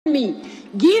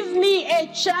Give me a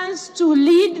chance to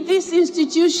lead this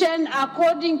institution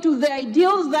according to the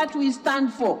ideals that we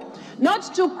stand for.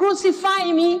 Not to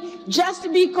crucify me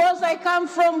just because I come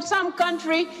from some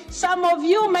country. Some of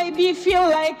you maybe feel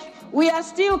like we are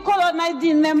still colonized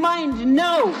in the mind.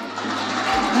 No.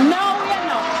 No, we are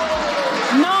not.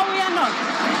 No, we are not.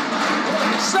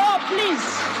 So please,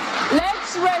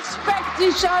 let's respect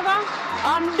each other.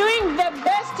 I'm doing the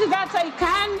best that I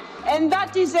can, and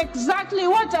that is exactly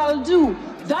what I'll do.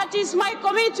 That is my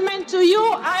commitment to you.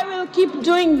 I will keep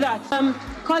doing that.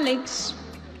 Colleagues,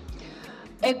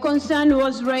 a concern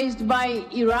was raised by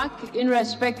Iraq in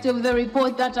respect of the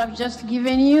report that I've just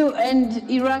given you, and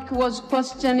Iraq was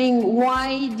questioning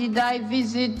why did I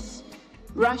visit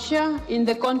Russia in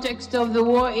the context of the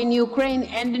war in Ukraine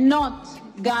and not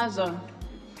Gaza.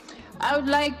 I would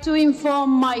like to inform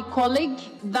my colleague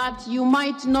that you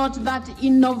might note that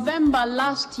in November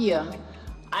last year,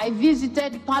 I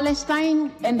visited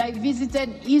Palestine and I visited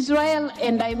Israel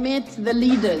and I met the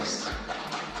leaders.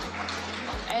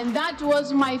 And that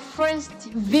was my first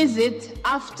visit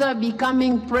after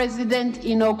becoming president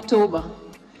in October.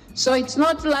 So it's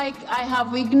not like I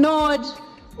have ignored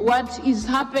what is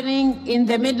happening in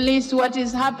the Middle East, what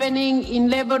is happening in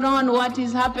Lebanon, what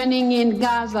is happening in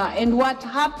Gaza, and what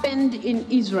happened in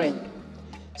Israel.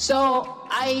 So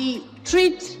I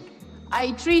treat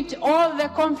all the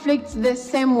conflicts the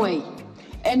same way.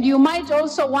 And you might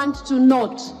also want to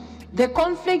note the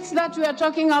conflicts that we are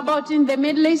talking about in the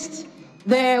Middle East,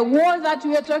 the war that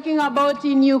we are talking about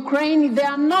in Ukraine, they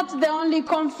are not the only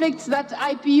conflicts that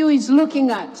IPU is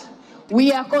looking at.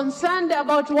 We are concerned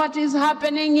about what is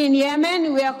happening in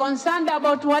Yemen. We are concerned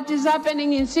about what is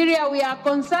happening in Syria. We are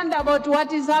concerned about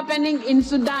what is happening in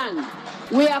Sudan.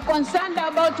 We are concerned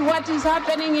about what is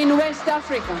happening in West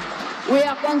Africa. We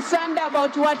are concerned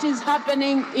about what is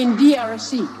happening in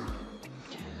DRC.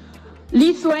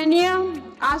 Lithuania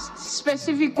asked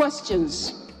specific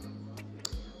questions.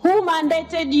 Who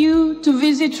mandated you to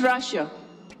visit Russia?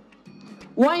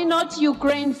 Why not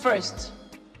Ukraine first?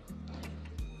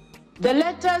 The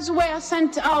letters were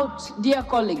sent out, dear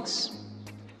colleagues.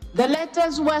 The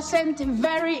letters were sent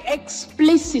very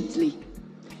explicitly.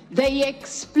 They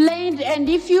explained, and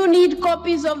if you need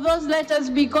copies of those letters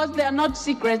because they are not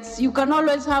secrets, you can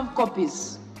always have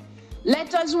copies.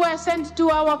 Letters were sent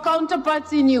to our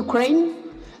counterparts in Ukraine.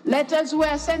 Letters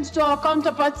were sent to our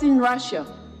counterparts in Russia.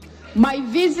 My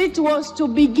visit was to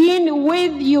begin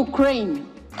with Ukraine.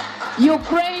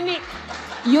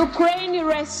 Ukraine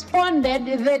responded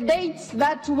the dates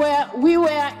that we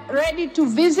were ready to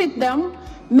visit them.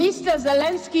 Mr.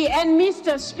 Zelensky and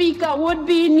Mr. Speaker would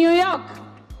be in New York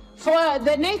for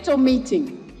the NATO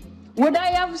meeting. Would I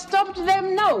have stopped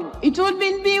them? No. It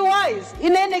wouldn't be wise.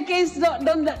 In any case,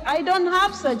 I don't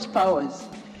have such powers.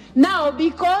 Now,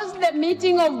 because the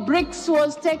meeting of BRICS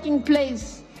was taking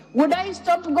place, would I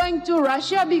stop going to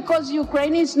Russia because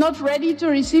Ukraine is not ready to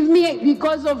receive me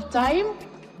because of time?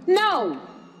 No.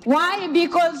 Why?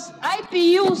 Because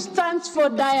IPU stands for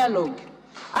dialogue.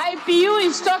 IPU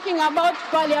is talking about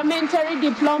parliamentary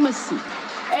diplomacy.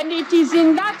 And it is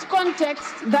in that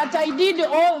context that I did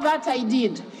all that I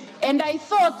did. And I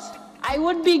thought I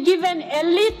would be given a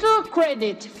little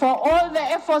credit for all the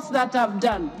efforts that I've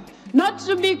done, not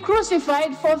to be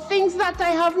crucified for things that I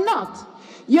have not.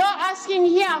 You're asking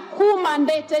here who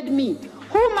mandated me?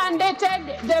 Who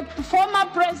mandated the former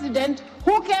president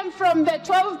who came from the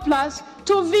 12+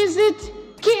 to visit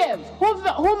Kiev?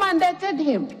 Who mandated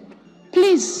him?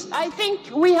 Please, I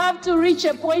think we have to reach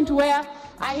a point where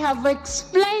I have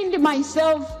explained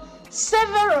myself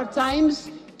several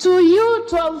times to you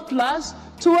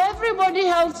 12+, to everybody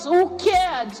else who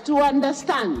cared to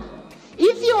understand.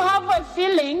 If you have a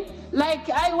feeling like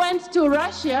I went to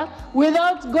Russia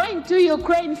without going to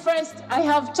Ukraine first, I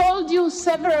have told you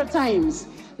several times.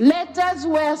 Letters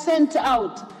were sent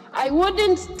out. I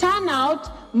wouldn't turn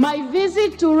out my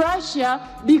visit to Russia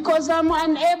because I'm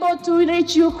unable to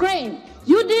reach Ukraine.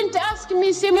 You didn't ask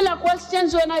me similar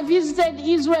questions when I visited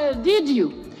Israel, did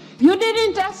you? You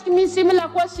didn't ask me similar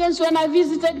questions when I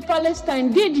visited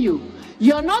Palestine, did you?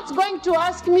 You're not going to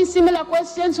ask me similar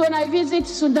questions when I visit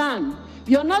Sudan.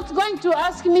 You're not going to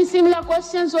ask me similar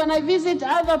questions when I visit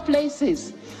other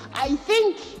places. I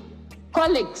think,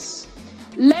 colleagues,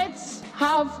 let's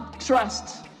have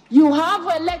trust. You have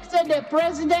elected a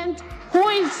president who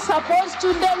is supposed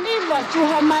to deliver to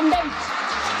her mandate.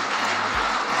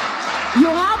 You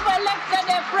have elected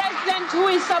a president who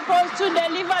is supposed to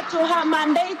deliver to her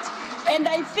mandate, and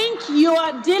I think you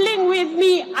are dealing with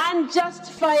me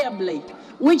unjustifiably,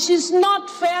 which is not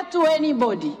fair to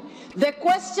anybody. The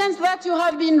questions that you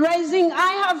have been raising,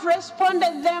 I have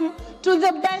responded them to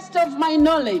the best of my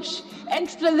knowledge and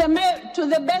to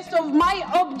the best of my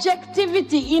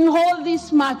objectivity in all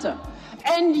this matter.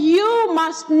 And you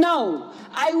must know,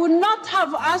 I would not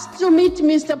have asked to meet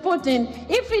Mr. Putin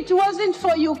if it wasn't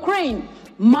for Ukraine.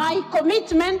 My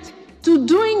commitment to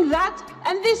doing that,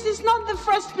 and this is not the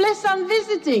first place I'm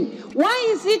visiting. Why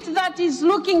is it that it's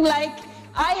looking like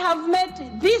I have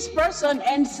met this person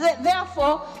and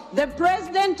therefore the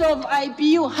president of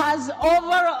IPU has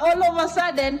all of a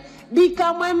sudden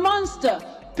become a monster?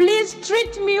 Please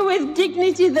treat me with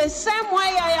dignity the same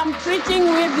way I am treating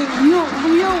you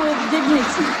with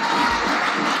dignity.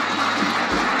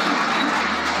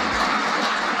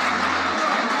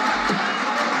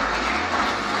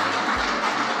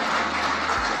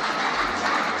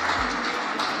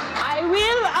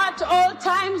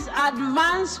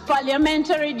 Advance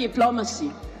parliamentary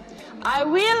diplomacy. I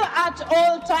will at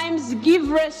all times give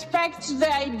respect to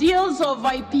the ideals of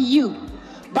IPU,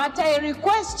 but I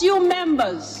request you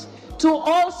members to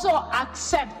also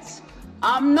accept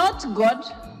I'm not God,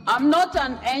 I'm not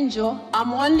an angel,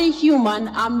 I'm only human,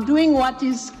 I'm doing what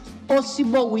is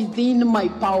possible within my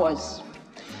powers.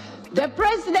 The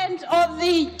president of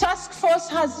the task force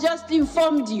has just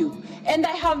informed you, and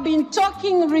I have been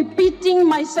repeating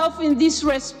myself in this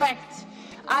respect.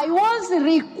 I was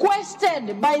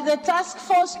requested by the task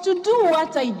force to do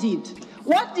what I did.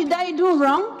 What did I do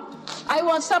wrong? I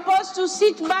was supposed to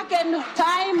sit back and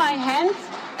tie my hands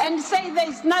and say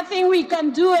there's nothing we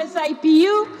can do as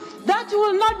IPU. That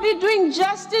will not be doing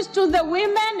justice to the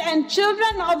women and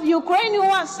children of Ukraine who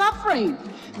are suffering.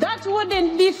 That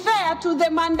wouldn't be fair to the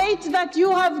mandate that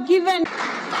you have given.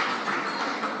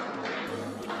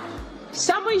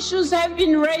 Some issues have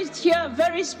been raised here,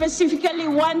 very specifically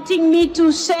wanting me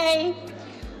to say,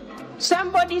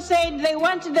 somebody said they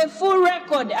want the full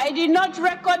record. I did not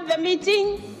record the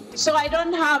meeting, so I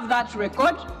don't have that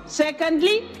record.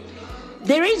 Secondly,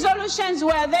 the resolutions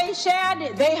were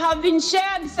they have been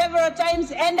shared several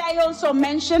times, and I also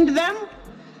mentioned them.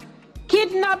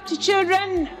 Kidnapped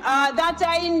children that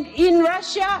are in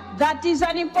Russia, that is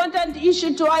an important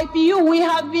issue to IPU. We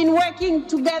have been working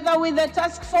together with the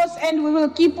task force, and we will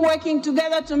keep working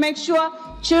together to make sure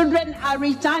children are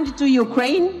returned to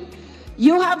Ukraine.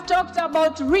 You have talked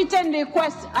about written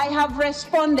requests. I have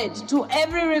responded to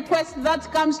every request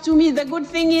that comes to me. The good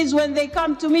thing is when they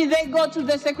come to me, they go to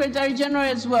the Secretary General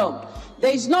as well.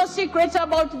 There is no secret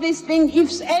about this thing.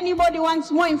 If anybody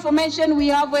wants more information, we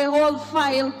have a whole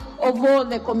file of all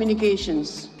the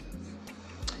communications.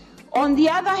 On the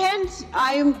other hand,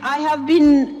 I have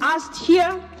been asked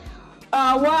here,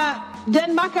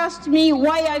 Denmark asked me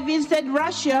why I visited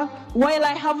Russia while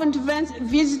I haven't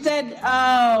visited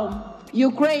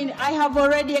Ukraine. I have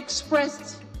already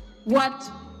expressed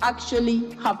what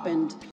actually happened.